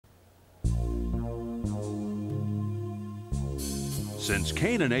Since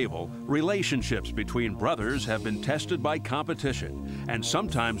Cain and Abel, relationships between brothers have been tested by competition and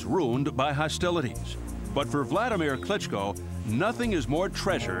sometimes ruined by hostilities. But for Wladimir Klitschko, nothing is more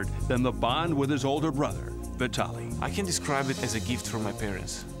treasured than the bond with his older brother, Vitaly. I can describe it as a gift from my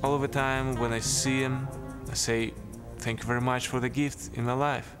parents. All of the time when I see him, I say, "Thank you very much for the gift in my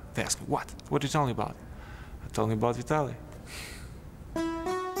life." They ask me, "What? What are you telling about?" I tell them about Vitaly.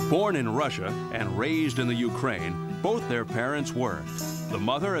 Born in Russia and raised in the Ukraine, both their parents worked. The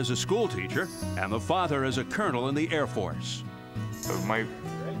mother as a school teacher and the father as a colonel in the Air Force. My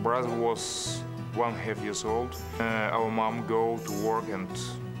brother was 1.5 years old. Our mom go to work and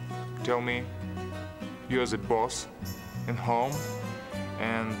tell me, "You're the boss in home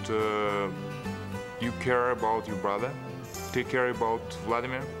and you care about your brother. Take care about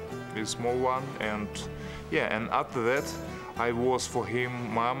Vladimir, the small one." And yeah, and after that, I was for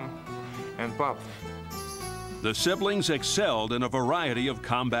him mom and pop. The siblings excelled in a variety of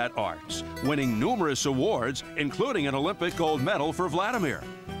combat arts, winning numerous awards, including an Olympic gold medal for Vladimir.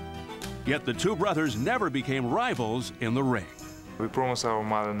 Yet the two brothers never became rivals in the ring. We promised our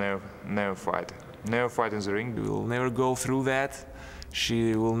mother never fight in the ring. We will never go through that.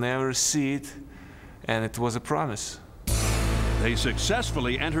 She will never see it, and it was a promise. They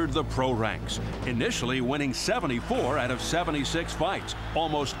successfully entered the pro ranks, initially winning 74 out of 76 fights,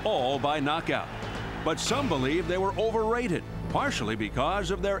 almost all by knockout. But some believe they were overrated, partially because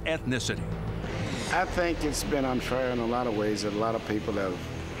of their ethnicity. I think it's been unfair in a lot of ways that a lot of people have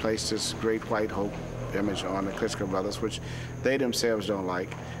placed this great white hope image on the Klitschko brothers, which they themselves don't like.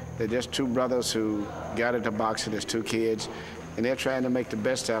 They're just two brothers who got into boxing as two kids, and they're trying to make the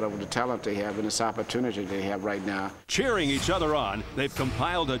best out of the talent they have and this opportunity they have right now. Cheering each other on, they've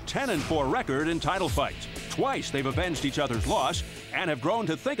compiled a 10-4 record in title fights. Twice they've avenged each other's loss and have grown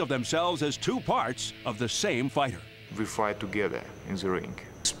to think of themselves as two parts of the same fighter. We fight together in the ring.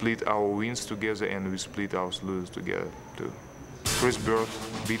 Split our wins together and we split our losses together too. Chris Bird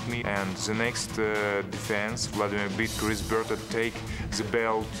beat me, and the next defense, Vladimir beat Chris Bird and take the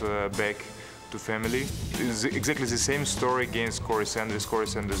belt back to family. It's exactly the same story against Corey Sanders. Corey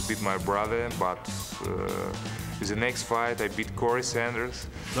Sanders beat my brother, but in the next fight I beat Corey Sanders.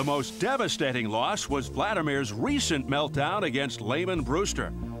 The most devastating loss was Vladimir's recent meltdown against Layman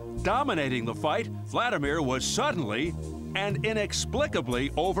Brewster. Dominating the fight, Wladimir was suddenly and inexplicably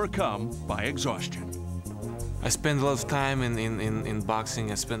overcome by exhaustion. I spent a lot of time in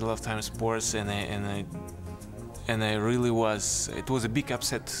boxing. I spent a lot of time in sports, and I really was. It was a big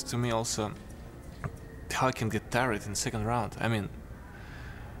upset to me also. How I can get tired in the second round? I mean,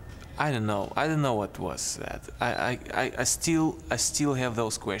 I don't know. I don't know what was that. I still have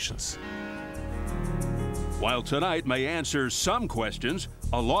those questions. While tonight may answer some questions,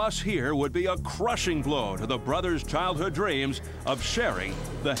 a loss here would be a crushing blow to the brothers' childhood dreams of sharing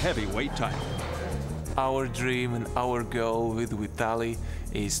the heavyweight title. Our dream and our goal with Vitaly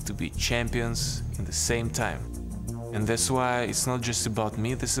is to be champions in the same time. And that's why it's not just about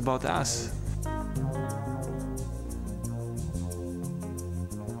me, it's about us.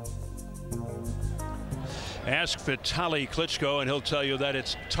 Ask Vitaly Klitschko and he'll tell you that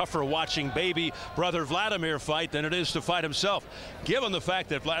it's tougher watching baby brother Vladimir fight than it is to fight himself. Given the fact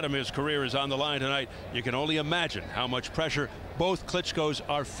that Vladimir's career is on the line tonight, you can only imagine how much pressure both Klitschkos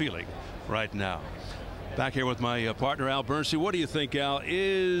are feeling right now. Back here with my partner Al Bernstein. What do you think, Al?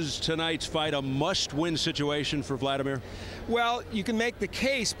 Is tonight's fight a must-win situation for Vladimir? Well, you can make the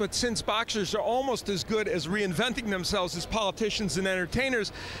case, but since boxers are almost as good as reinventing themselves as politicians and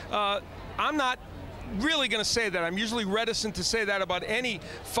entertainers, I'm not really going to say that. I'm usually reticent to say that about any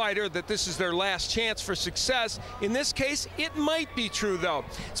fighter, that this is their last chance for success. In this case, it might be true, though.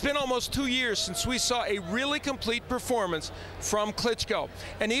 It's been almost 2 years since we saw a really complete performance from Klitschko.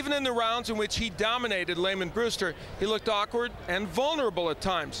 And even in the rounds in which he dominated Layman Brewster, he looked awkward and vulnerable at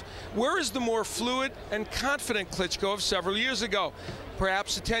times. Where is the more fluid and confident Klitschko of several years ago?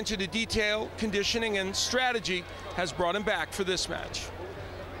 Perhaps attention to detail, conditioning, and strategy has brought him back for this match.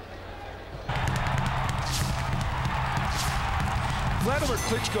 Wladimir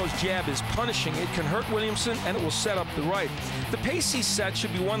Klitschko's jab is punishing. It can hurt Williamson, and it will set up the right. The pace he sets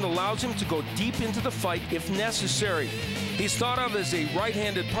should be one that allows him to go deep into the fight if necessary. He's thought of as a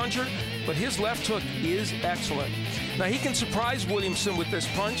right-handed puncher, but his left hook is excellent. Now, he can surprise Williamson with this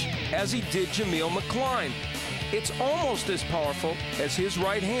punch, as he did Jamil McCline. It's almost as powerful as his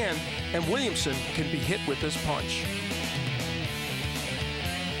right hand, and Williamson can be hit with this punch.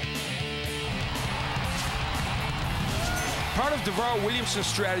 Part of Davarryl Williamson's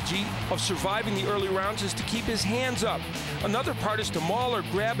strategy of surviving the early rounds is to keep his hands up. Another part is to maul or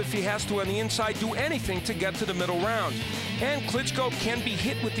grab if he has to on the inside, do anything to get to the middle rounds. And Klitschko can be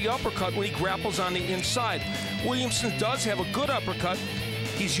hit with the uppercut when he grapples on the inside. Williamson does have a good uppercut.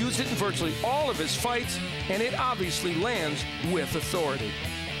 He's used it in virtually all of his fights, and it obviously lands with authority.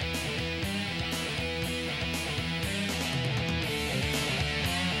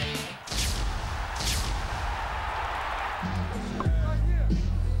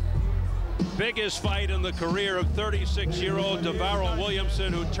 Biggest fight in the career of 36-year-old Davarryl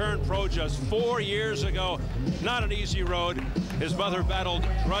Williamson, who turned pro just 4 years ago. Not an easy road. His mother battled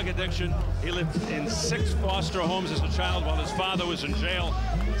drug addiction. He lived in 6 foster homes as a child while his father was in jail.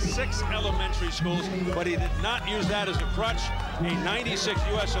 6 elementary schools, but he did not use that as a crutch. A 96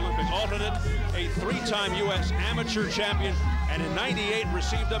 U.S. Olympic alternate, a 3-time U.S. amateur champion, and in '98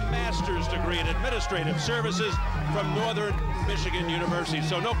 received a master's degree in administrative services from Northern Michigan University.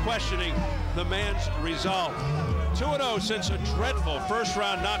 So no questioning the man's resolve. 2-0 since a dreadful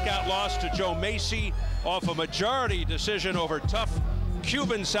first-round knockout loss to Joe Macy off a majority decision over tough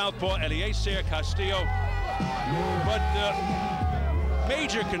Cuban southpaw Eliezer Castillo. But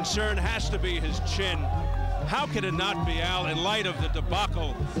major concern has to be his chin. How could it not be, Al, in light of the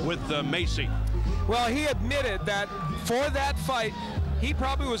debacle with Macy? Well, he admitted that for that fight, he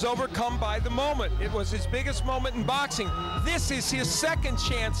probably was overcome by the moment. It was his biggest moment in boxing. This is his second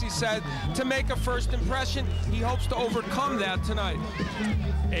chance, he said, to make a first impression. He hopes to overcome that tonight.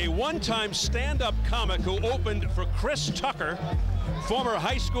 A one-time stand-up comic who opened for Chris Tucker, former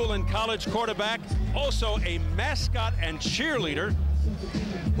high school and college quarterback, also a mascot and cheerleader,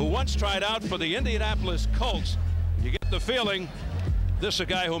 who once tried out for the Indianapolis Colts. You get the feeling this is a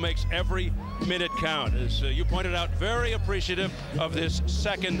guy who makes every minute count. As you pointed out, very appreciative of this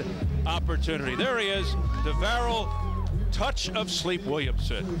second opportunity. There he is, Davarryl Touch of Sleep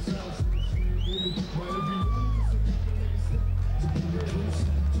Williamson.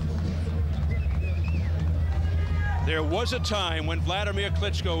 There was a time when Wladimir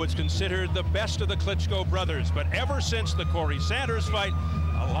Klitschko was considered the best of the Klitschko brothers, but ever since the Corey Sanders fight,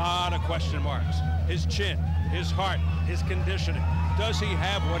 a lot of question marks. His chin, his heart, his conditioning. Does he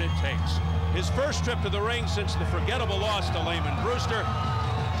have what it takes? His first trip to the ring since the forgettable loss to Lehman Brewster.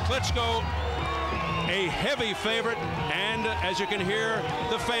 Klitschko, a heavy favorite, and as you can hear,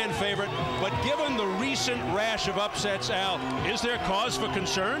 the fan favorite. But given the recent rash of upsets, Al, is there cause for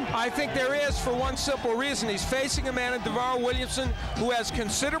concern? I think there is, for one simple reason. He's facing a man in Davarryl Williamson who has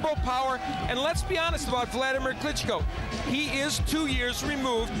considerable power. And let's be honest about Wladimir Klitschko. He is 2 years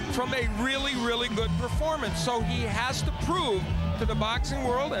removed from a really, really good performance. So he has to prove to the boxing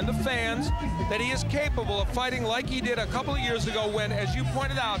world and the fans that he is capable of fighting like he did a couple of years ago when, as you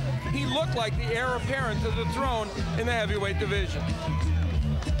pointed out, he looked like the heir apparent to the throne in the heavyweight division.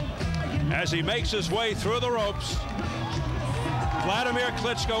 As he makes his way through the ropes, Wladimir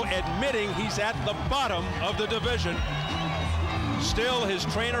Klitschko admitting he's at the bottom of the division. Still, his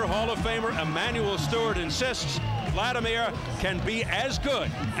trainer, Hall of Famer Emanuel Stewart, insists Wladimir can be as good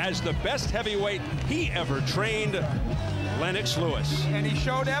as the best heavyweight he ever trained, Lennox Lewis. And he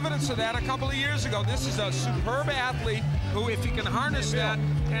showed evidence of that a couple of years ago. This is a superb athlete who, if he can harness that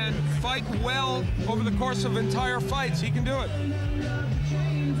and fight well over the course of entire fights, he can do it.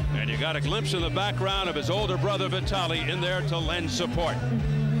 And you got a glimpse in the background of his older brother Vitaly in there to lend support.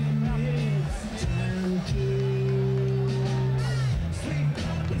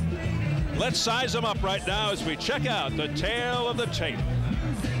 Let's size him up right now as we check out the tale of the tape.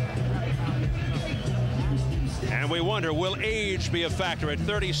 And we wonder, will age be a factor? At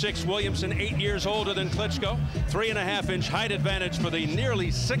 36, Williamson 8 years older than Klitschko. 3.5-inch height advantage for the nearly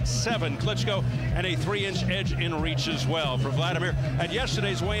 6'7" Klitschko, and a 3-inch edge in reach as well for Wladimir. At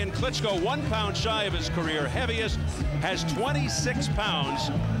yesterday's weigh-in, Klitschko 1 pound shy of his career heaviest, has 26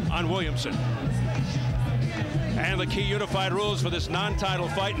 pounds on Williamson. And the key unified rules for this non-title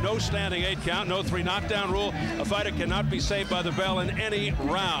fight: no standing 8 count, no 3 knockdown rule. A fighter cannot be saved by the bell in any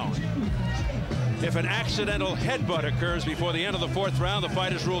round. If an accidental headbutt occurs before the end of the 4th round, the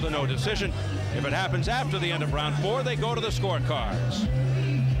fight is ruled a no decision. If it happens after the end of round 4, they go to the scorecards.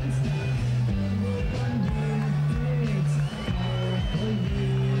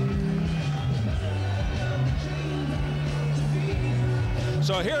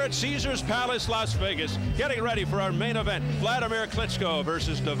 So here at Caesars Palace, Las Vegas, getting ready for our main event, Wladimir Klitschko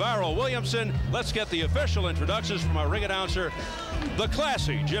versus Davarryl Williamson. Let's get the official introductions from our ring announcer, the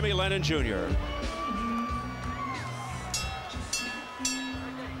classy Jimmy Lennon Jr.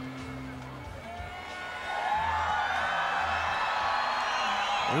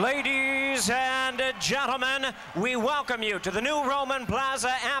 Ladies and gentlemen, we welcome you to the new Roman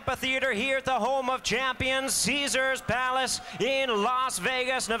Plaza Amphitheater here at the home of champions, Caesars Palace in Las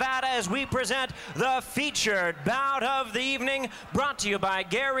Vegas, Nevada, as we present the featured bout of the evening, brought to you by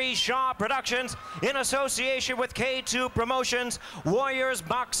Gary Shaw Productions in association with K2 Promotions, Warriors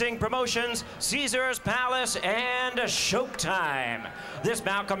Boxing Promotions, Caesars Palace, and Showtime. This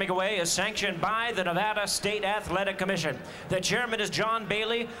bout coming away is sanctioned by the Nevada State Athletic Commission. The chairman is John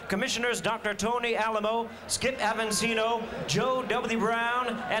Bailey. Commissioners Dr. Tony Alamo, Skip Avancino, Joe W. Brown,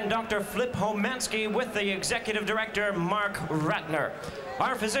 and Dr. Flip Homensky, with the executive director Mark Ratner.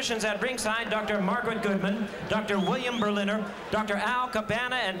 Our physicians at ringside, Dr. Margaret Goodman, Dr. William Berliner, Dr. Al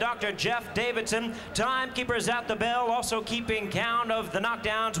Cabana, and Dr. Jeff Davidson. Timekeepers at the bell, also keeping count of the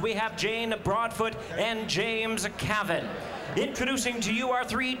knockdowns. We have Jane Broadfoot and James Cavan. Introducing to you our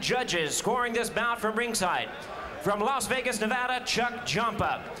three judges scoring this bout from ringside. From Las Vegas, Nevada, Chuck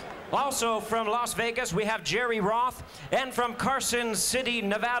Jumpa. Also from Las Vegas, we have Jerry Roth. And from Carson City,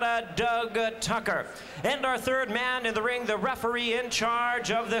 Nevada, Doug Tucker. And our third man in the ring, the referee in charge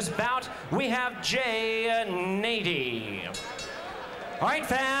of this bout, we have Jay Nady. All right,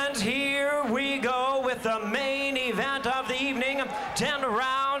 fans, here we go with the main event of the evening. 10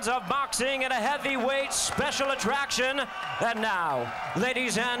 rounds of boxing and a heavyweight special attraction. And now,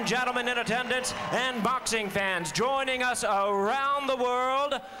 ladies and gentlemen in attendance and boxing fans joining us around the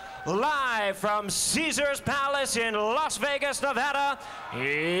world, live from Caesars Palace in Las Vegas, Nevada,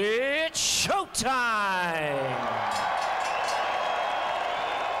 it's showtime!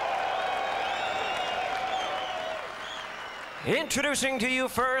 Introducing to you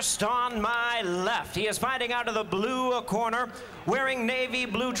first on my left, he is fighting out of the blue corner, wearing navy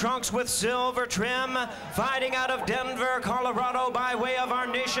blue trunks with silver trim, fighting out of Denver, Colorado, by way of our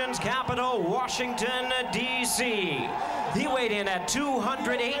nation's capital, Washington, D.C. He weighed in at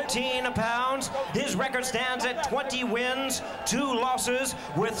 218 pounds. His record stands at 20 wins, 2 losses,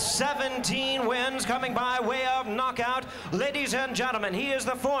 with 17 wins coming by way of knockout. Ladies and gentlemen, he is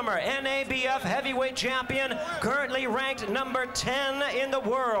the former NABF heavyweight champion, currently ranked number 10 in the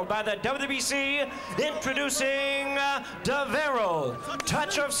world by the WBC, introducing Davarryl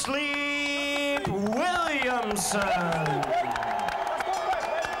Touch of Sleep Williamson.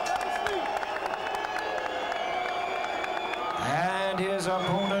 And his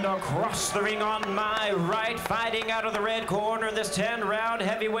opponent across the ring on my right, fighting out of the red corner, this 10-round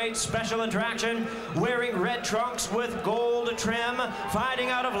heavyweight special attraction, wearing red trunks with gold trim, fighting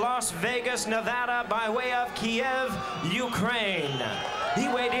out of Las Vegas, Nevada, by way of Kiev, Ukraine. He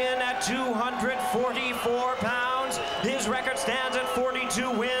weighed in at 244 pounds. His record stands at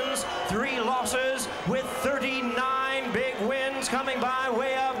 42 wins, 3 losses, with 39 big wins coming by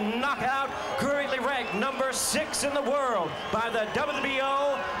way of knockout. Currently ranked number 6 in the world by the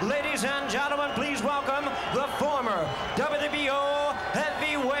WBO. Ladies and gentlemen, please welcome the former WBO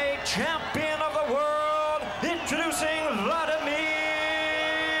heavyweight champion of the world, introducing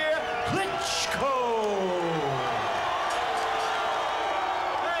Wladimir Klitschko.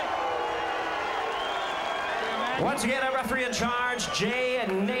 Once again, our referee in charge, Jay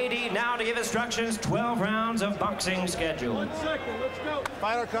Nady, now to give instructions. 12 rounds of boxing schedule. 1 second, let's go.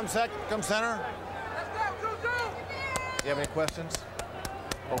 Fighter, come center. Let's go. Do you have any questions?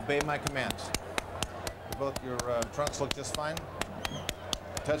 Obey my commands. Both your trunks look just fine.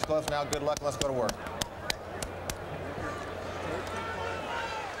 Touch gloves now, good luck, let's go to work.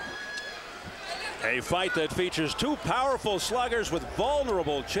 A fight that features 2 powerful sluggers with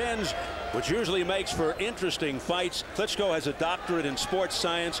vulnerable chins, which usually makes for interesting fights. Klitschko has a doctorate in sports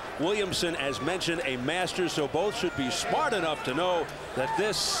science. Williamson, as mentioned, a master, so both should be smart enough to know that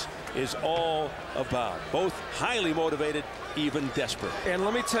this is all about. Both highly motivated, even desperate. And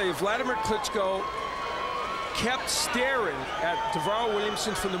let me tell you, Wladimir Klitschko kept staring at Davarryl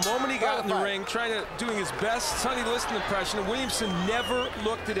Williamson from the moment he got in the ring, doing his best Sonny Liston impression, and Williamson never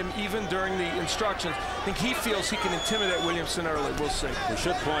looked at him even during the instructions. I think he feels he can intimidate Williamson early. We'll see. We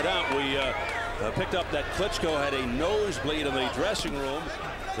should point out, we picked up that Klitschko had a nosebleed in the dressing room.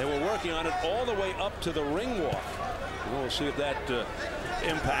 They were working on it all the way up to the ring walk. We'll see if that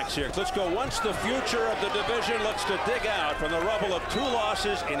impacts here. Klitschko, once the future of the division, looks to dig out from the rubble of 2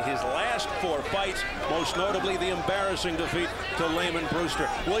 losses in his last 4 fights, most notably the embarrassing defeat to Layman Brewster.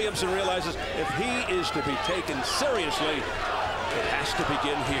 Williamson realizes if he is to be taken seriously, it has to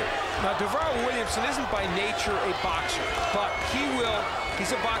begin here. Now, Davarryl Williamson isn't by nature a boxer, but he will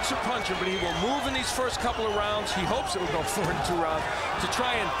He's a boxer puncher, but he will move in these first couple of rounds. He hopes it will go 4 in 2 rounds to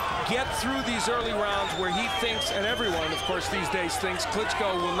try and get through these early rounds where he thinks, and everyone, of course, these days thinks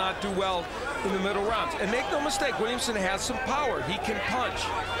Klitschko will not do well in the middle rounds. And make no mistake, Williamson has some power. He can punch.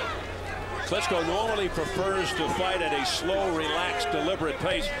 Klitschko normally prefers to fight at a slow, relaxed, deliberate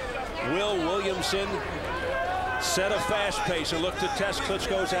pace. Will Williamson set a fast pace and look to test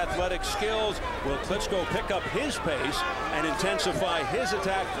Klitschko's athletic skills? Will Klitschko pick up his pace and intensify his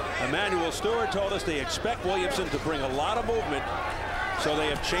attack? Emanuel Stewart told us they expect Williamson to bring a lot of movement, so they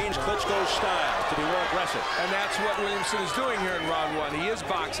have changed Klitschko's style to be more aggressive. And that's what Williamson is doing here in round 1. He is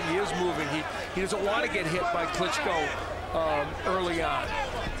boxing, he is moving. He doesn't want to get hit by Klitschko early on.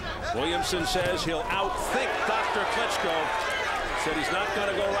 Williamson says he'll outthink Dr. Klitschko. Said he's not going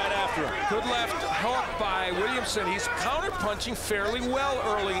to go right after him. Good left hook by Williamson. He's counter-punching fairly well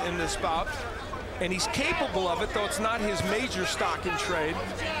early in this bout, and he's capable of it, though it's not his major stock in trade.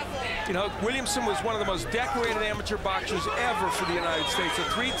 You know, Williamson was one of the most decorated amateur boxers ever for the United States, a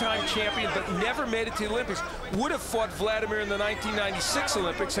 3-time champion, but never made it to the Olympics. Would have fought Wladimir in the 1996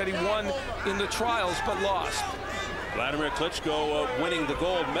 Olympics had he won in the trials, but lost. Wladimir Klitschko winning the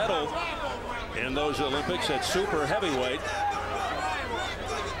gold medal in those Olympics at super heavyweight.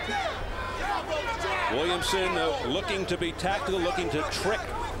 Williamson looking to be tactical, looking to trick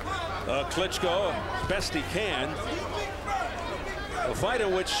Klitschko best he can. A fight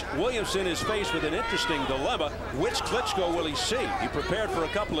in which Williamson is faced with an interesting dilemma. Which Klitschko will he see? He prepared for a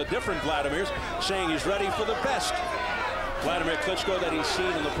couple of different Wladimirs, saying he's ready for the best Wladimir Klitschko that he's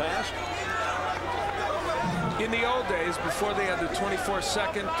seen in the past. In the old days, before they had the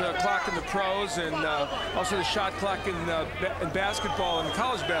 24-second clock in the pros and also the shot clock in basketball and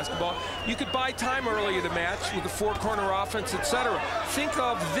college basketball, you could buy time early in the match with the 4-corner offense, etc. Think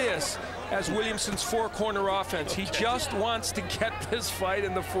of this as Williamson's 4-corner offense. He just wants to get this fight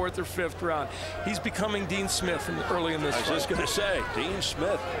in the 4th or 5th round. He's becoming Dean Smith early in this fight. I was just going to say, Dean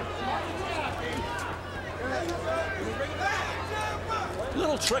Smith.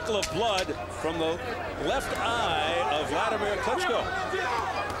 Little trickle of blood from the left eye of Wladimir Klitschko.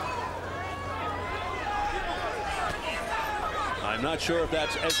 I'm not sure if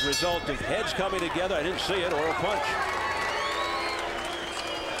that's as a result of heads coming together, I didn't see it, or a punch.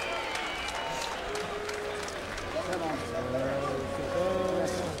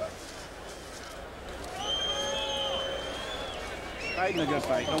 Fighting a good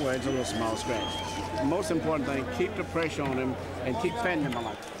fight. Don't worry, it's a little small scratch. The most important thing, keep the pressure on him and keep fending him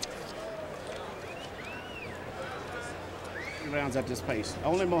alive. Rounds at this pace.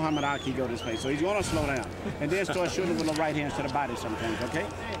 Only Muhammad Ali can go this pace, so he's going to slow down and then start shooting with the right hands to the body sometimes, okay?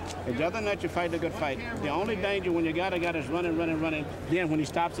 If the other than that, you fight a good fight. The only danger when you got a guy that's running, then when he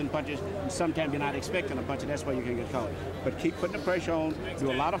stops and punches, sometimes you're not expecting a punch, and that's where you can get caught. But keep putting the pressure on,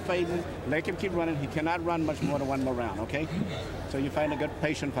 do a lot of fading, let him keep running. He cannot run much more than 1 more round, okay? So you find a good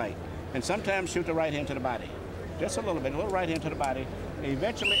patient fight. And sometimes shoot the right hand to the body. Just a little bit, a little right hand to the body.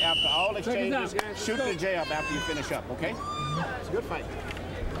 Eventually, after all exchanges, shoot the jab after you finish up, okay? It's a good fight.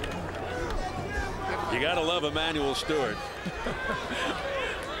 You got to love Emanuel Stewart.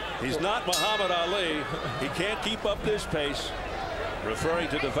 He's not Muhammad Ali. He can't keep up this pace, referring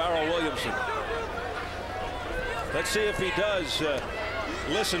to Davarryl Williamson. Let's see if he does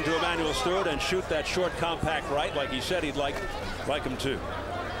listen to Emanuel Stewart and shoot that short, compact right like he said he'd like him to.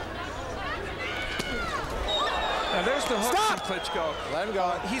 Now there's the hook from Klitschko. Let him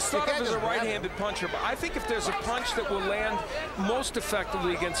go. He's thought of as a right-handed puncher, but I think if there's a punch that will land most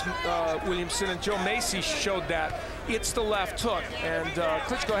effectively against Williamson, and Joe Macy showed that, it's the left hook. And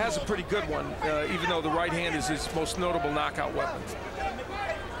Klitschko has a pretty good one, even though the right hand is his most notable knockout weapon.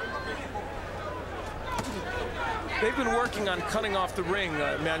 They've been working on cutting off the ring,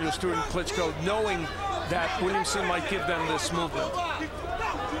 Emanuel Stewart and Klitschko, knowing that Williamson might give them this movement.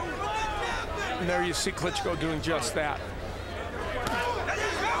 And there you see Klitschko doing just that.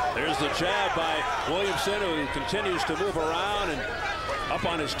 There's the jab by Williamson, who continues to move around and up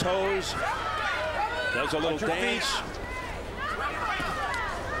on his toes. Does a little dance.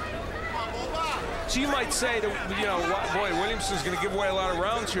 So you might say that, you know, boy, Williamson's going to give away a lot of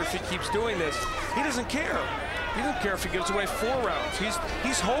rounds here if he keeps doing this. He doesn't care. He doesn't care if he gives away 4 rounds.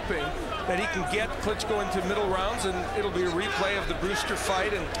 He's hoping that he can get Klitschko into middle rounds, and it'll be a replay of the Brewster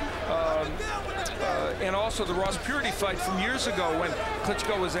fight and also the Ross Purity fight from years ago when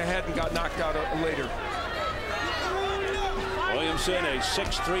Klitschko was ahead and got knocked out later. Williamson, a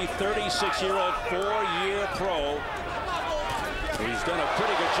 6'3", 36-year-old, 4-year pro. He's done a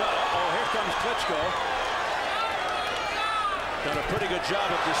pretty good job. Oh, here comes Klitschko. Done a pretty good job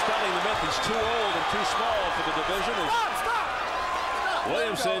of dispelling the myth. He's too old and too small for the division.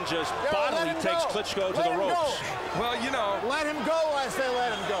 Williamson just bodily takes Klitschko to the ropes. Well, you know. Let him go, I say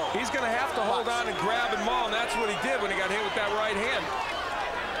let him go. He's going to have to hold on and grab and maul, and that's what he did when he got hit with that right hand.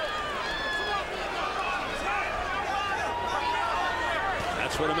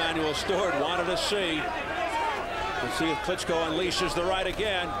 That's what Emanuel Stewart wanted to see. Let's see if Klitschko unleashes the right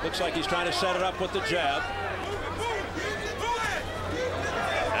again. Looks like he's trying to set it up with the jab.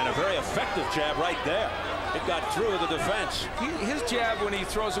 And a very effective jab right there. It got through the defense. His jab, when he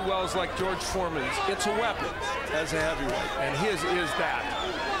throws it well, is like George Foreman's. It's a weapon as a heavyweight, and his is that.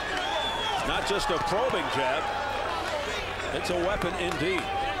 Not just a probing jab. It's a weapon indeed.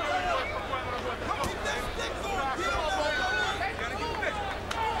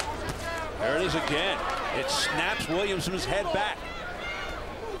 There it is again. It snaps Williamson's head back.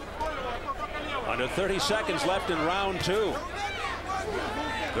 Under 30 seconds left in round 2.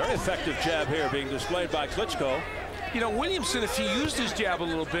 Very effective jab here being displayed by Klitschko. You know, Williamson, if he used his jab a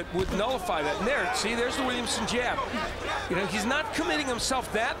little bit, would nullify that. And there, see, there's the Williamson jab. You know, he's not committing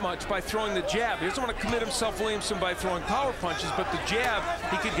himself that much by throwing the jab. He doesn't want to commit himself, Williamson, by throwing power punches, but the jab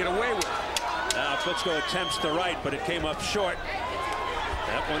he could get away with. Now Klitschko attempts the right, but it came up short.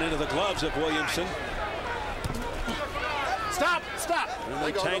 That one into the gloves of Williamson. Stop, stop. And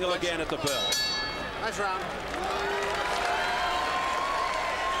they tangle again at the bell. Nice round.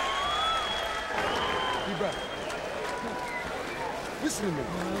 Be back. Listen to me.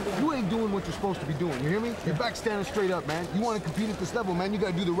 You ain't doing what you're supposed to be doing. You hear me? Your back standing straight up, man. You want to compete at this level, man. You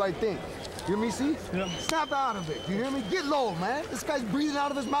got to do the right thing. You hear me, see? Yeah. Snap out of it. You hear me? Get low, man. This guy's breathing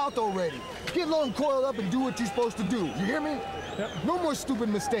out of his mouth already. Get low and coil up and do what you're supposed to do. You hear me? Yep. No more stupid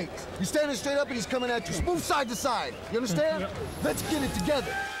mistakes. You're standing straight up and he's coming at you. Move side to side. You understand? Yep. Let's get it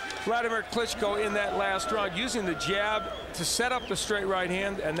together. Wladimir Klitschko in that last round using the jab to set up the straight right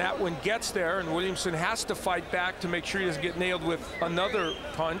hand, and that one gets there, and Williamson has to fight back to make sure he doesn't get nailed with another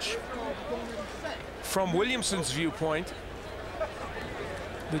punch. From Williamson's viewpoint,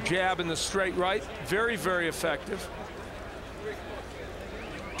 the jab and the straight right, very, very effective.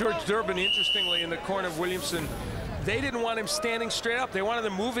 George Durbin, interestingly, in the corner of Williamson, they didn't want him standing straight up. They wanted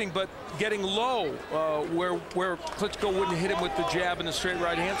him moving, but getting low, where Klitschko wouldn't hit him with the jab and the straight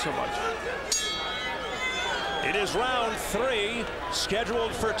right hand so much. It is round 3,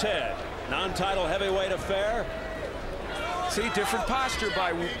 scheduled for 10. Non-title heavyweight affair. See, different posture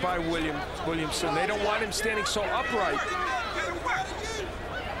by Williamson. They don't want him standing so upright.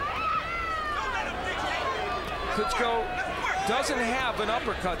 Klitschko doesn't have an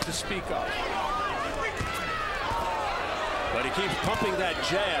uppercut to speak of. But he keeps pumping that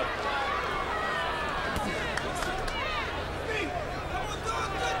jab.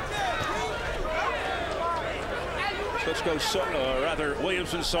 Klitschko,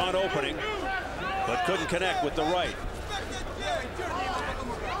 Williamson saw an opening, but couldn't connect with the right.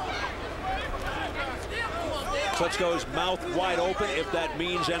 Klitschko's mouth wide open, if that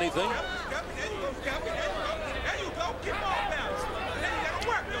means anything.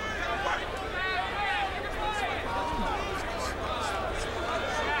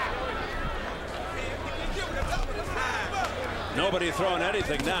 Nobody throwing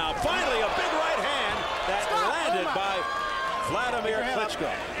anything now. Finally, a big right hand that landed by Wladimir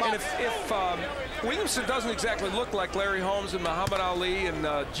Klitschko. And if Williamson doesn't exactly look like Larry Holmes and Muhammad Ali and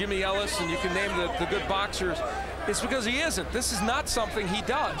Jimmy Ellis, and you can name the good boxers, it's because he isn't. This is not something he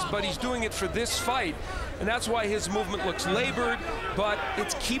does, but he's doing it for this fight. And that's why his movement looks labored, but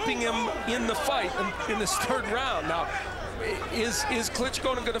it's keeping him in the fight in this third round. Now, is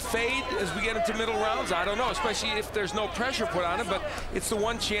Klitschko going to fade as we get into middle rounds? I don't know, especially if there's no pressure put on him, but it's the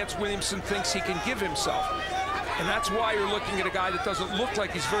one chance Williamson thinks he can give himself. And that's why you're looking at a guy that doesn't look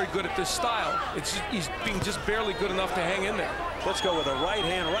like he's very good at this style. He's being just barely good enough to hang in there. Klitschko with a right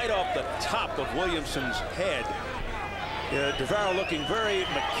hand right off the top of Williamson's head. Davarryl looking very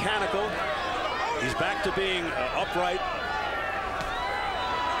mechanical. He's back to being upright.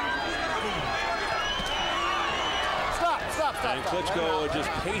 And Klitschko just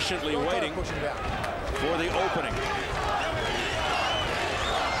patiently waiting for the opening.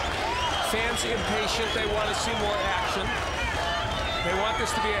 Fans impatient. They want to see more action. They want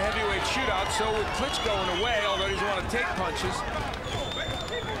this to be a heavyweight shootout. So with Klitschko in a way, although he doesn't want to take punches.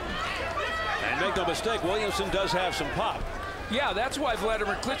 And make no mistake, Williamson does have some pop. Yeah, that's why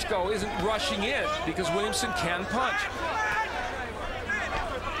Wladimir Klitschko isn't rushing in, because Williamson can punch.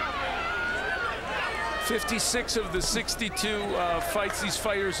 56 of the 62 fights these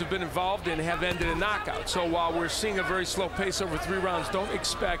fighters have been involved in have ended in knockout. So while we're seeing a very slow pace over 3 rounds, don't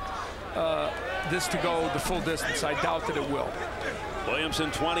expect this to go the full distance. I doubt that it will.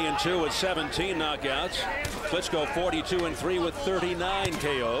 Williamson 20-2 with 17 knockouts. Klitschko 42-3 with 39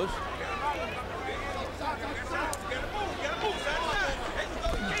 KOs.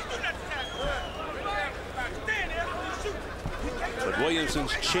 But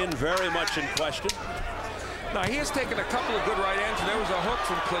Williamson's chin very much in question. Now, he has taken a couple of good right hands, and there was a hook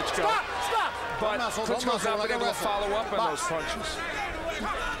from Klitschko. Stop! But Klitschko's not been able to follow up on those punches.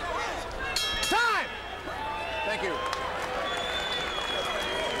 Time! Thank you.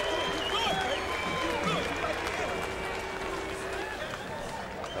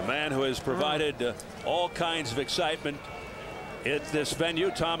 A man who has provided all kinds of excitement at this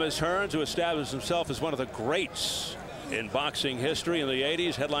venue, Thomas Hearns, who established himself as one of the greats in boxing history in the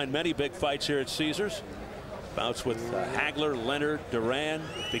 80s, headlined many big fights here at Caesars. Bouts with Hagler, Leonard, Duran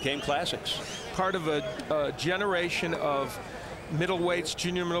became classics. Part of a generation of middleweights,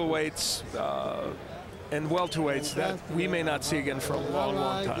 junior middleweights, and welterweights that we may not see again for a long,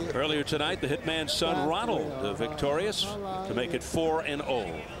 long time. Earlier tonight, the Hitman's son Ronald victorious to make it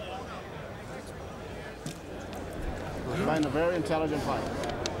 4-0. Find a very intelligent fight.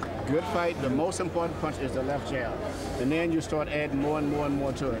 Good fight. The most important punch is the left jab, and then you start adding more and more and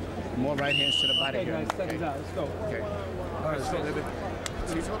more to it. More right hands to the body. Okay, guys, seconds out. Let's go. Okay. All right, let's go.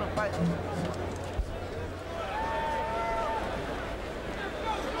 He's going to fight.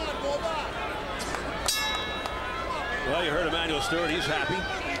 Well, you heard Emmanuel Stewart. He's happy.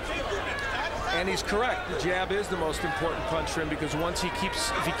 And he's correct. The jab is the most important punch for him, because once if he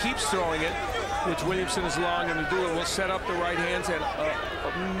keeps throwing it, which Williamson is allowing him to do, it will set up the right hands and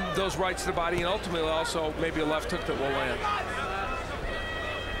those rights to the body, and ultimately also maybe a left hook that will land.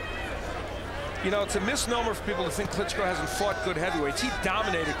 You know, it's a misnomer for people to think Klitschko hasn't fought good heavyweights. He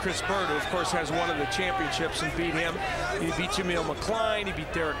dominated Chris Bird, who of course has one of the championships, and beat him. He beat Jameel McCline, he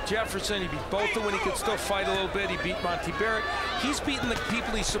beat Derek Jefferson, he beat both of them when he could still fight a little bit. He beat Monty Barrett. He's beaten the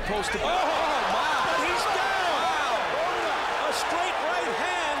people he's supposed to beat. Oh, wow. But he's down. Wow. A straight right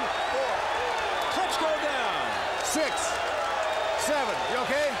hand. Klitschko down. 6, 7. You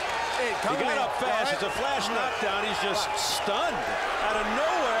okay? 8. He got up fast. Right. It's a flash knockdown. He's just stunned out of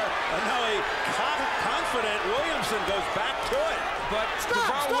nowhere. And now a confident Williamson goes back to it. But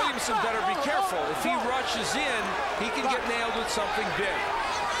Davarryl Williamson better be careful. If he rushes in, he can get nailed with something big.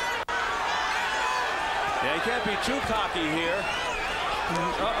 Yeah, he can't be too cocky here.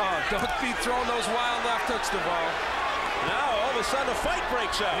 Don't be throwing those wild left hooks, Davarryl. Now, all of a sudden, a fight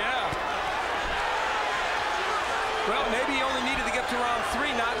breaks out. Yeah. Well, maybe he only needed to get to round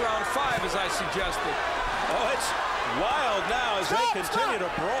 3, not round 5, as I suggested. Oh, it's wild now as they continue to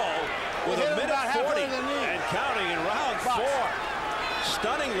brawl with a minute 40 and counting in round 4.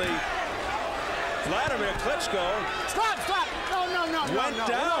 Stunningly, Wladimir Klitschko went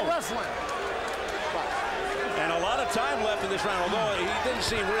down. And a lot of time left in this round, although he didn't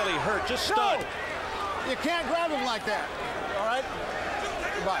seem really hurt, just stunned. You can't grab him like that, all right?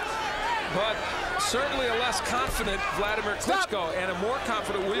 But certainly a less confident Wladimir Klitschko and a more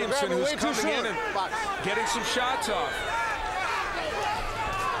confident Williamson, who's coming in and getting some shots off.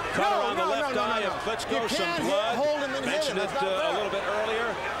 Cut around the left eye of Klitschko, some blood. Mentioned it a little bit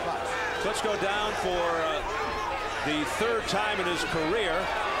earlier. Klitschko down for the 3rd time in his career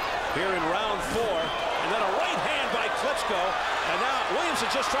here in round 4. And then a right hand by Klitschko. And now Williamson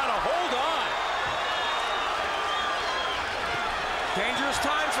just trying to hold on. Dangerous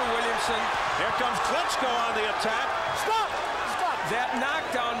time for Williamson. Here comes Klitschko on the attack. Stop! That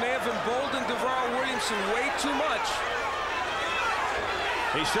knockdown may have emboldened Davarryl Williamson way too much.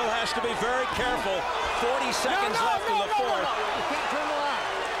 He still has to be very careful. 40 seconds left in the 4th. You can't turn around.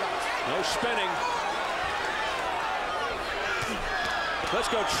 No spinning.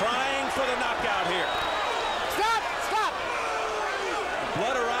 Klitschko trying for the knockout here. Stop!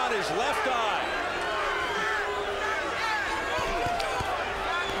 Blood around his left eye.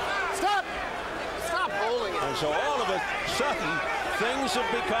 Stop holding it. And so all of a sudden, things have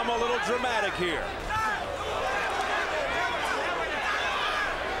become a little dramatic here.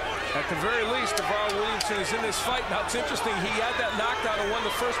 At the very least, Davarryl Williamson is in this fight. Now, it's interesting, he had that knockdown and won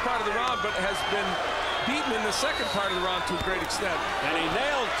the first part of the round, but has been beaten in the second part of the round to a great extent. And he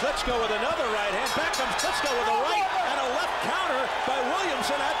nailed Klitschko with another right hand. Back comes Klitschko with a right and a left counter by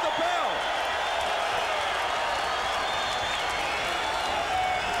Williamson at the bell.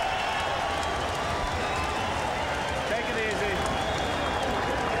 Take it easy.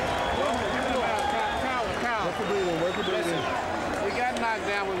 Work the breathing. You got knocked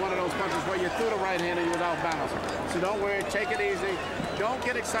down with one of those punches where you threw the right hand and you was off balance. So don't worry, take it easy. Don't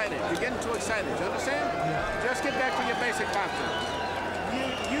get excited. You're getting too excited. You understand? Yeah. Just get back to your basic posture.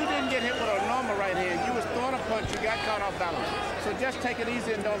 You didn't get hit with a normal right hand. You was throwing a punch, you got caught off balance. So just take it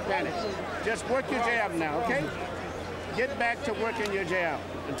easy and don't panic. Just work your jab now, okay? Get back to working your jab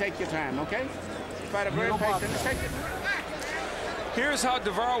and take your time, okay? Fight a very patient. Take it. Here's how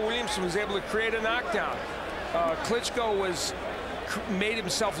Davarryl Williamson was able to create a knockdown. Klitschko made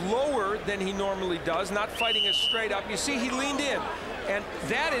himself lower than he normally does, not fighting as straight up. You see, he leaned in. And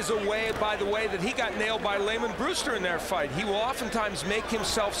that is a way, by the way, that he got nailed by Layman Brewster in their fight. He will oftentimes make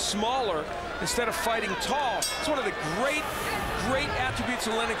himself smaller instead of fighting tall. It's one of the great attributes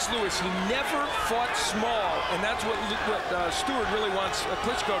of Lennox Lewis. He never fought small, and that's what Stewart really wants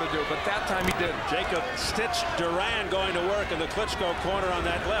Klitschko to do, but that time he didn't. Jacob Stitch Duran going to work in the Klitschko corner on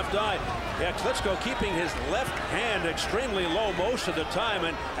that left eye. Yeah, Klitschko keeping his left hand extremely low most of the time,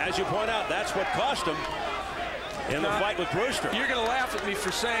 and as you point out, that's what cost him in the fight with Brewster. You're going to laugh at me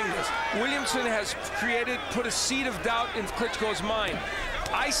for saying this. Williamson has put a seed of doubt in Klitschko's mind.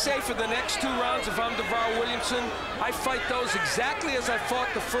 I say for the next 2 rounds, if I'm Davarryl Williamson, I fight those exactly as I fought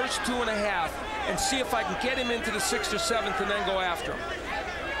the first 2.5 and see if I can get him into the 6th or 7th and then go after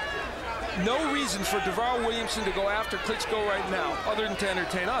him. No reason for Davarryl Williamson to go after Klitschko right now, other than to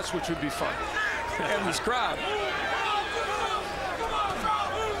entertain us, which would be fun, and this crowd.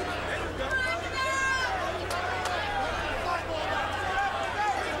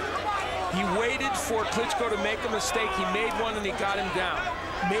 He waited for Klitschko to make a mistake. He made one and he got him down.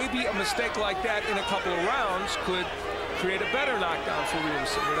 Maybe a mistake like that in a couple of rounds could create a better knockdown for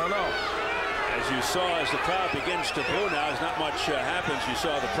Williamson. We don't know. As you saw, as the crowd begins to boo now, as not much happens, you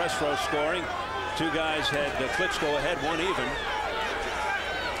saw the press row scoring. 2 guys had Klitschko ahead, 1 even.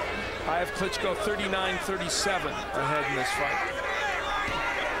 I have Klitschko 39-37 ahead in this fight.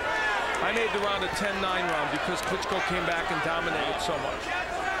 I made the round a 10-9 round because Klitschko came back and dominated so much.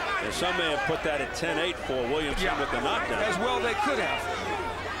 And some may have put that at 10-8 for Williamson with the knockdown. As well they could have.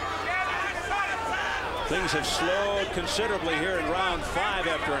 Things have slowed considerably here in round 5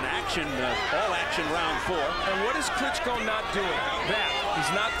 after an all-action round 4. And what is Klitschko not doing? That. He's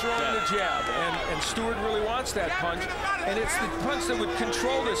not throwing the jab. And Stewart really wants that punch. And it's the punch that would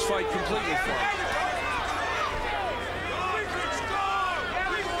control this fight completely for him.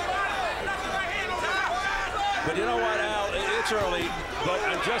 But you know what, Al? It's early, but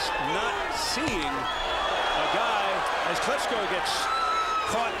I'm just not seeing a guy, as Klitschko gets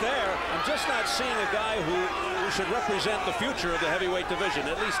caught there, I'm just not seeing a guy who should represent the future of the heavyweight division,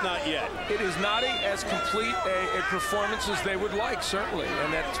 at least not yet. It is not as complete a performance as they would like, certainly,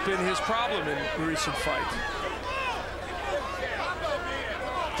 and that's been his problem in recent fights.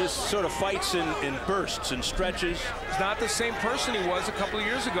 Just sort of fights in bursts and stretches. He's not the same person he was a couple of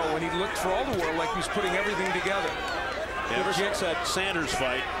years ago when he looked for all the world like he was putting everything together. Ever since that Sanders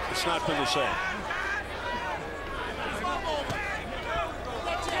fight, it's not been the same.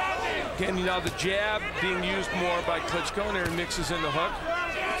 Again, you know, the jab being used more by Klitschko, and he mixes in the hook.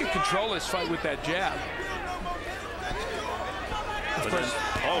 He can control his fight with that jab. But then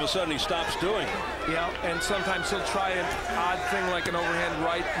all of a sudden he stops doing it. Yeah, and sometimes he'll try an odd thing like an overhand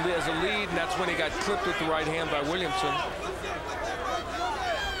right as a lead, and that's when he got clipped with the right hand by Williamson.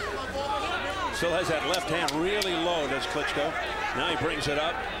 Still has that left hand really low, does Klitschko. Now he brings it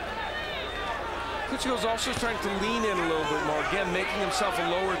up. Klitschko's also trying to lean in a little bit more, again, making himself a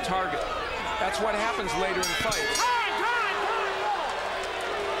lower target. That's what happens later in fights.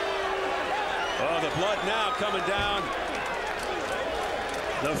 Oh, the blood now coming down.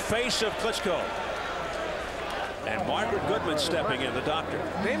 The face of Klitschko. And Margaret Goodman stepping in, the doctor.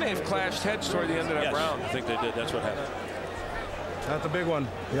 They may have clashed heads toward the end of that round. I think they did. That's what happened. That's a big one.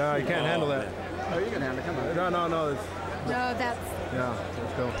 Yeah, you can't handle that. Oh, you can handle it. Come on. No. No, that's... Yeah,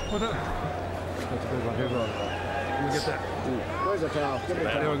 let's go. What's up? That's a big one. Here we go. Let me get that. Where's the towel? Give me a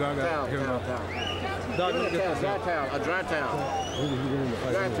towel. Here we go. Towel. Here we go. Dog, give me a towel. Dry towel. A dry towel.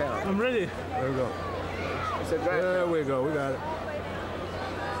 Dry towel. I'm ready. There we go. It's a dry towel. There we go. We got it.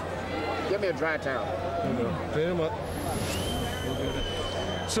 Give me a dry towel. There we go. Clean him up.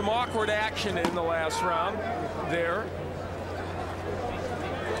 Some awkward action in the last round there.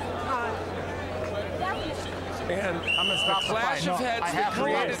 And I'm going to stop the clash of heads that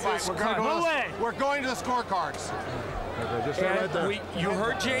created this cut. We're going to the scorecards. Okay, just right there. You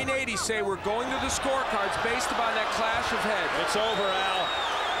heard Jane 80 say we're going to the scorecards based upon that clash of heads. It's over, Al.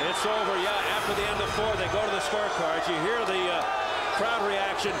 It's over. Yeah, after the end of 4, they go to the scorecards. You hear the crowd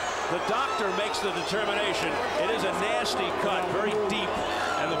reaction. The doctor makes the determination. It is a nasty cut, very deep,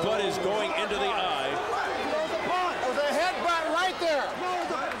 and the blood is going into the eye. There's a headbutt right there.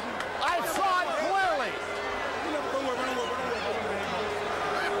 I saw it clearly.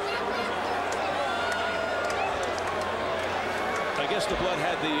 I guess guess the blood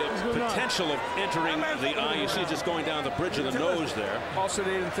had the potential of entering the eye. You see it just going down the bridge of the nose there. Also,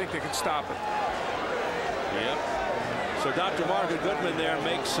 they didn't think they could stop it. Yep. So Dr. Margaret Goodman there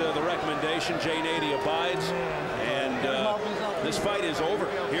makes the recommendation. Jay Nady abides. And this fight is over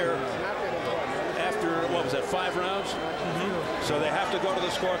here after, what was that, 5 rounds? So they have to go to the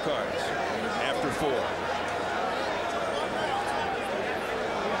scorecards after 4.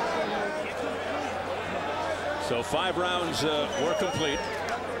 So 5 rounds were complete.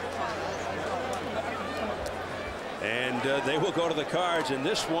 And they will go to the cards, and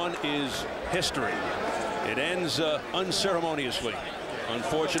this one is history. It ends unceremoniously,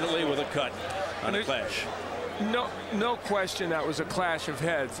 unfortunately, with a cut on a clash. No question that was a clash of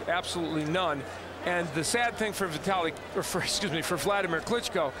heads, absolutely none. And the sad thing for Vladimir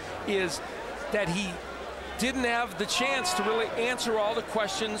Klitschko is that he didn't have the chance to really answer all the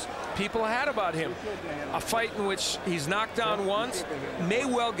questions people had about him. A fight in which he's knocked down once, may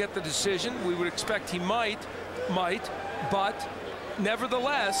well get the decision. We would expect he might, but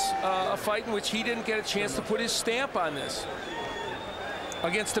nevertheless, a fight in which he didn't get a chance to put his stamp on this.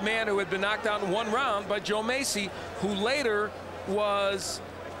 Against a man who had been knocked out in 1 round by Joe Macy, who later was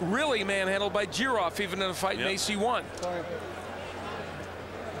really manhandled by Jirov, even in a fight Macy won.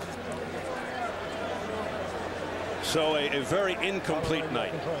 So a very incomplete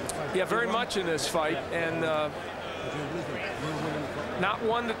night. Yeah, very much in this fight, and not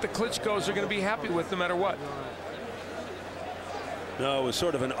one that the Klitschkos are going to be happy with no matter what. No, it was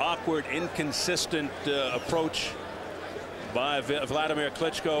sort of an awkward, inconsistent approach by Wladimir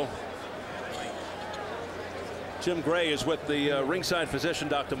Klitschko. Jim Gray is with the ringside physician,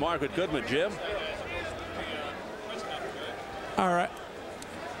 Dr. Margaret Goodman. Jim? All right.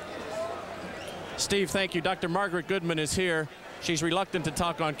 Steve, thank you. Dr. Margaret Goodman is here. She's reluctant to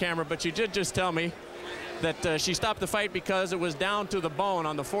talk on camera, but she did just tell me that she stopped the fight because it was down to the bone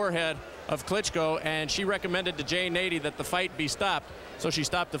on the forehead of Klitschko, and she recommended to Jay Nady that the fight be stopped. So she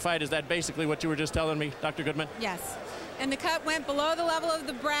stopped the fight. Is that basically what you were just telling me, Dr. Goodman? Yes. And the cut went below the level of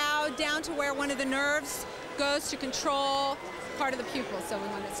the brow, down to where one of the nerves goes to control part of the pupil, so we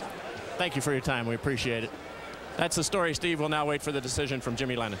wanted to stop. Thank you for your time. We appreciate it. That's the story, Steve. We'll now wait for the decision from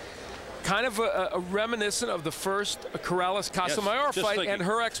Jimmy Lennon. Kind of a reminiscent of the first Corrales-Casamayor fight, thinking. And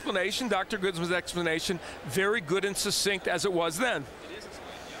her explanation, Dr. Goodman's explanation, very good and succinct as it was then.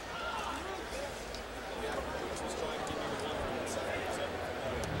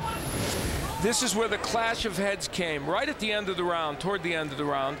 This is where the clash of heads came, right at the end of the round, toward the end of the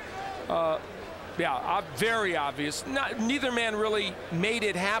round. Yeah, very obvious. Neither man really made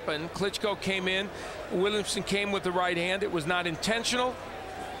it happen. Klitschko came in, Williamson came with the right hand. It was not intentional,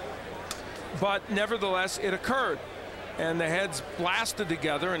 but nevertheless, it occurred. And the heads blasted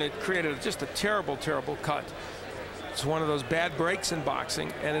together, and it created just a terrible, terrible cut. It's one of those bad breaks in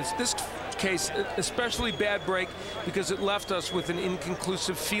boxing, and it's this case especially bad break because it left us with an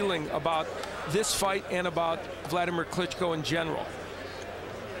inconclusive feeling about this fight and about Wladimir Klitschko in general.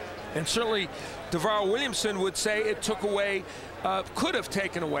 And certainly Davarryl Williamson would say it took away, could have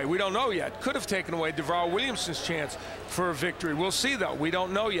taken away, we don't know yet, could have taken away Davarryl Williamson's chance for a victory. We'll see, though. We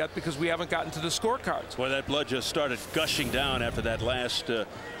don't know yet because we haven't gotten to the scorecards. Well, that blood just started gushing down after that last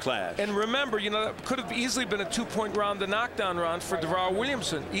clash. And remember, you know, that could have easily been a 2-point round, the knockdown round for Davarryl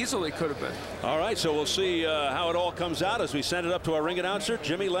Williamson. Easily could have been. All right, so we'll see how it all comes out as we send it up to our ring announcer,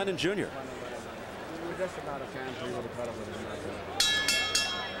 Jimmy Lennon Jr.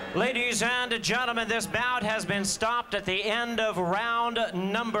 Ladies and gentlemen, this bout has been stopped at the end of round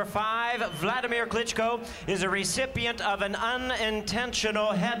number 5. Wladimir Klitschko is a recipient of an unintentional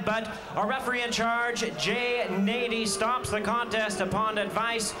headbutt. Our referee in charge, Jay Nady, stops the contest upon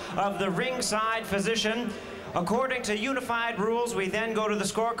advice of the ringside physician. According to unified rules, we then go to the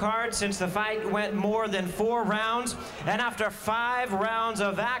scorecard since the fight went more than 4 rounds. And after 5 rounds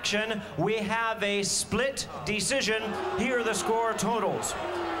of action, we have a split decision. Here are the score totals.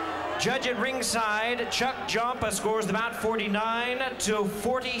 Judge at ringside, Chuck Jompa scores the bout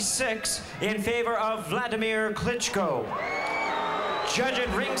 49-46 in favor of Wladimir Klitschko. Judge at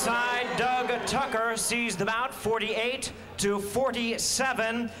ringside, Doug Tucker sees the bout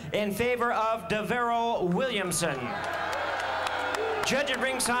 48-47 in favor of Davarryl Williamson. Judge at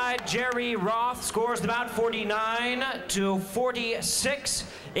ringside, Jerry Roth scores the bout 49-46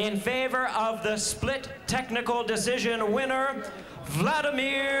 in favor of the split technical decision winner,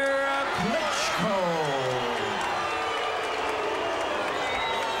 Wladimir Klitschko.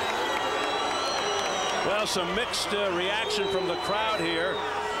 Well, some mixed reaction from the crowd here,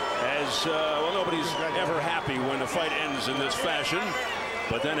 as well, nobody's ever happy when a fight ends in this fashion.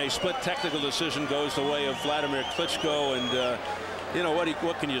 But then a split technical decision goes the way of Wladimir Klitschko, and You know,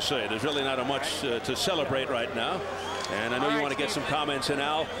 what can you say? There's really not much to celebrate right now. And I know you want to get some comments in,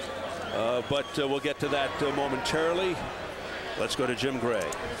 Al, but we'll get to that momentarily. Let's go to Jim Gray.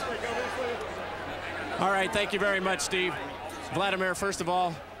 All right, thank you very much, Steve. Wladimir, first of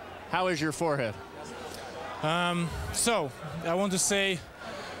all, how is your forehead? So, I want to say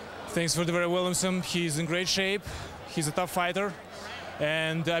thanks for Davarryl Williamson. He's in great shape. He's a tough fighter.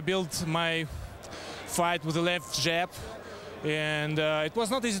 And I built my fight with the left jab. And it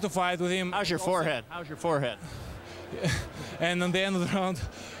was not easy to fight with him. How's your forehead? How's your forehead? And on the end of the round,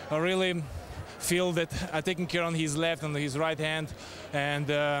 I really feel that I'm taking care on his left and his right hand. And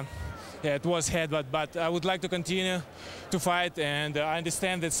yeah, it was headbutt, but I would like to continue to fight. And I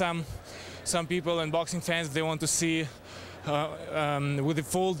understand that some people and boxing fans, they want to see with the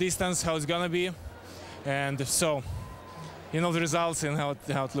full distance how it's gonna be. And so, you know the results and how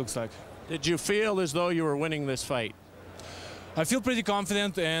it looks like. Did you feel as though you were winning this fight? I feel pretty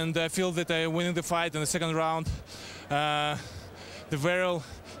confident, and I feel that I'm winning the fight in the second round. Davarryl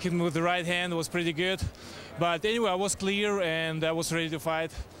hit me with the right hand, was pretty good. But anyway, I was clear and I was ready to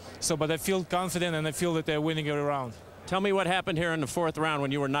fight. So, but I feel confident and I feel that I'm winning every round. Tell me what happened here in the fourth round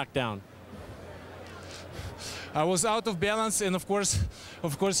when you were knocked down. I was out of balance, and of course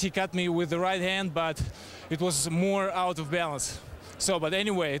he cut me with the right hand, but it was more out of balance. So, but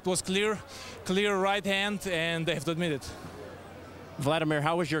anyway, it was clear right hand, and I have to admit it. Wladimir,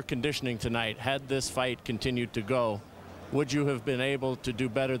 how was your conditioning tonight? Had this fight continued to go, would you have been able to do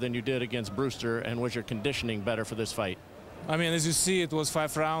better than you did against Brewster, and was your conditioning better for this fight? I mean, as you see, it was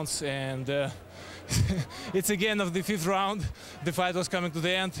 5 rounds, and it's again of the 5th round. The fight was coming to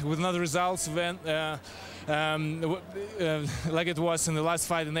the end with no results when, like it was in the last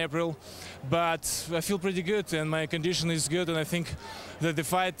fight in April. But I feel pretty good, and my condition is good, and I think that the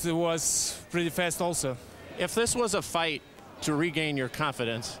fight was pretty fast also. If this was a fight to regain your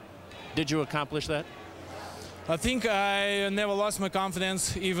confidence, did you accomplish that? I think I never lost my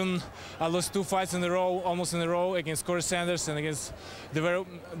confidence. Even I lost 2 fights in a row, almost in a row, against Corey Sanders and against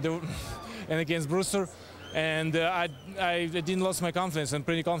and against Brewster. And I didn't lose my confidence. I'm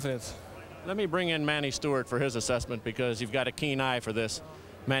pretty confident. Let me bring in Manny Stewart for his assessment, because you've got a keen eye for this.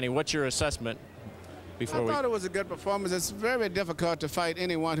 Manny, what's your assessment? I thought it was a good performance. It's very difficult to fight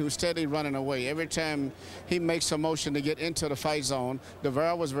anyone who's steadily running away. Every time he makes a motion to get into the fight zone,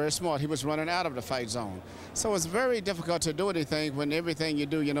 Davarryl was very smart. He was running out of the fight zone. So it's very difficult to do anything when everything you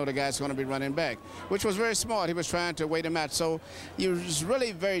do, you know the guy's going to be running back, which was very smart. He was trying to wait him out. So it's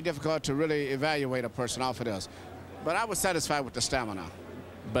really very difficult to really evaluate a person off of this. But I was satisfied with the stamina.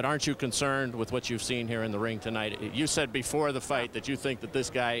 But aren't you concerned with what you've seen here in the ring tonight? You said before the fight that you think that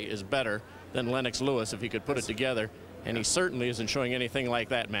this guy is better than Lennox Lewis if he could put it together, and he certainly isn't showing anything like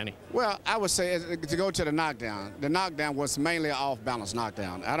that, Manny. Well, I would say to go to the knockdown was mainly an off-balance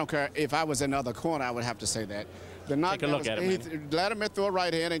knockdown. I don't care if I was in the other corner, I would have to say that. The knockdown, take a look at it, Wladimir threw a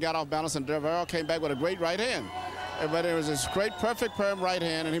right hand and got off balance, and Davarryl came back with a great right hand. But it was this great, perfect perm right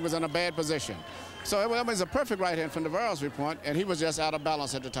hand, and he was in a bad position. So it was a perfect right hand from Davarryl's viewpoint, and he was just out of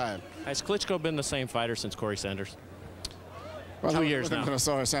balance at the time. Has Klitschko been the same fighter since Corey Sanders? Well, 2 years now.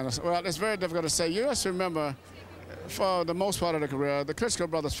 Well, it's very difficult to say. You just remember, for the most part of the career, the Klitschko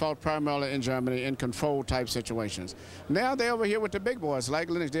brothers fought primarily in Germany in controlled type situations. Now they're over here with the big boys like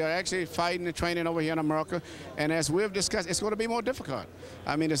Lennox. They're actually fighting and training over here in America. And as we've discussed, it's going to be more difficult.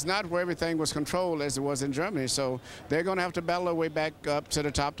 I mean, it's not where everything was controlled as it was in Germany. So they're going to have to battle their way back up to the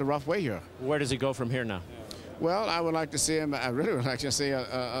top the rough way here. Where does he go from here now? Well, I would like to see him. I really would like to see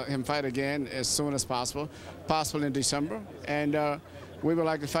him fight again as soon as possible in December. And we would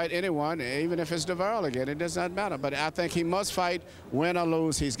like to fight anyone, even if it's Davarryl again. It does not matter. But I think he must fight, win or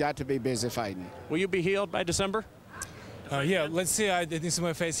lose. He's got to be busy fighting. Will you be healed by December? Yeah, let's see. I didn't see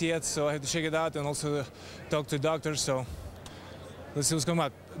my face yet, so I have to check it out and also talk to the doctor. So let's see what's coming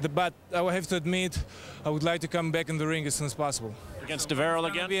out. But I will have to admit, I would like to come back in the ring as soon as possible. Against Davarryl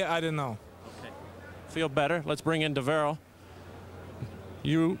again? I don't know. Feel better. Let's bring in Davarryl.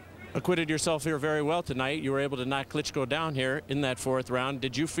 You acquitted yourself here very well tonight. You were able to knock Klitschko down here in that 4th round.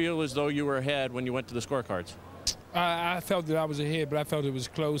 Did you feel as though you were ahead when you went to the scorecards? I felt that I was ahead, but I felt it was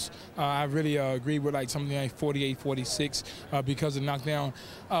close. I really agree with like something like 48-46 because of knockdown.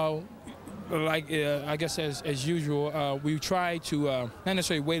 I guess as usual, we tried to not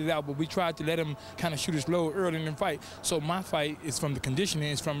necessarily wait it out, but we tried to let him kind of shoot us low early in the fight. So my fight is from the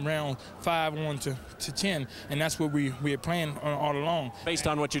conditioning, it's from round 5 on to 10, and that's what we had planned all along. Based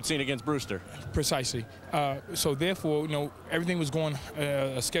on what you'd seen against Brewster. Precisely. So therefore, everything was going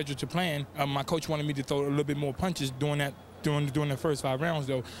scheduled to plan. My coach wanted me to throw a little bit more punches during that during the first 5 rounds,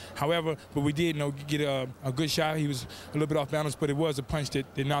 though. However, but we did, get a good shot. He was a little bit off balance, but it was a punch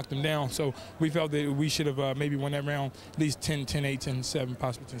that knocked him down. So we felt that we should have maybe won that round at least 10-8, 10-7,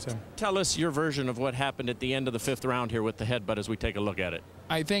 possibly 10-7. Tell us your version of what happened at the end of the 5th round here with the headbutt as we take a look at it.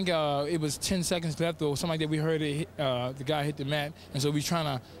 I think it was 10 seconds left or something like that. We heard it the guy hit the mat, and so we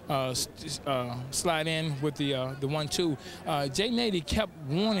trying to slide in with the 1-2. Jay Nady kept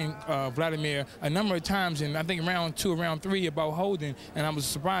warning Wladimir a number of times, and I think round 2 or round 3 about holding, and I was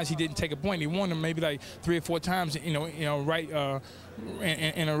surprised he didn't take a point. He warned him maybe like 3 or 4 times, right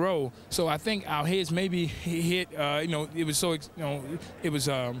in a row. So I think our heads maybe hit. It was so it was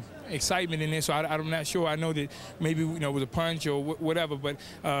excitement in there. So I'm not sure. I know that maybe it was a punch or whatever, but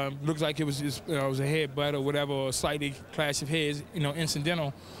looks like it was just it was a headbutt or whatever, or a slightly clash of heads,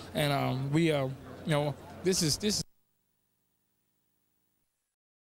 incidental. And we this is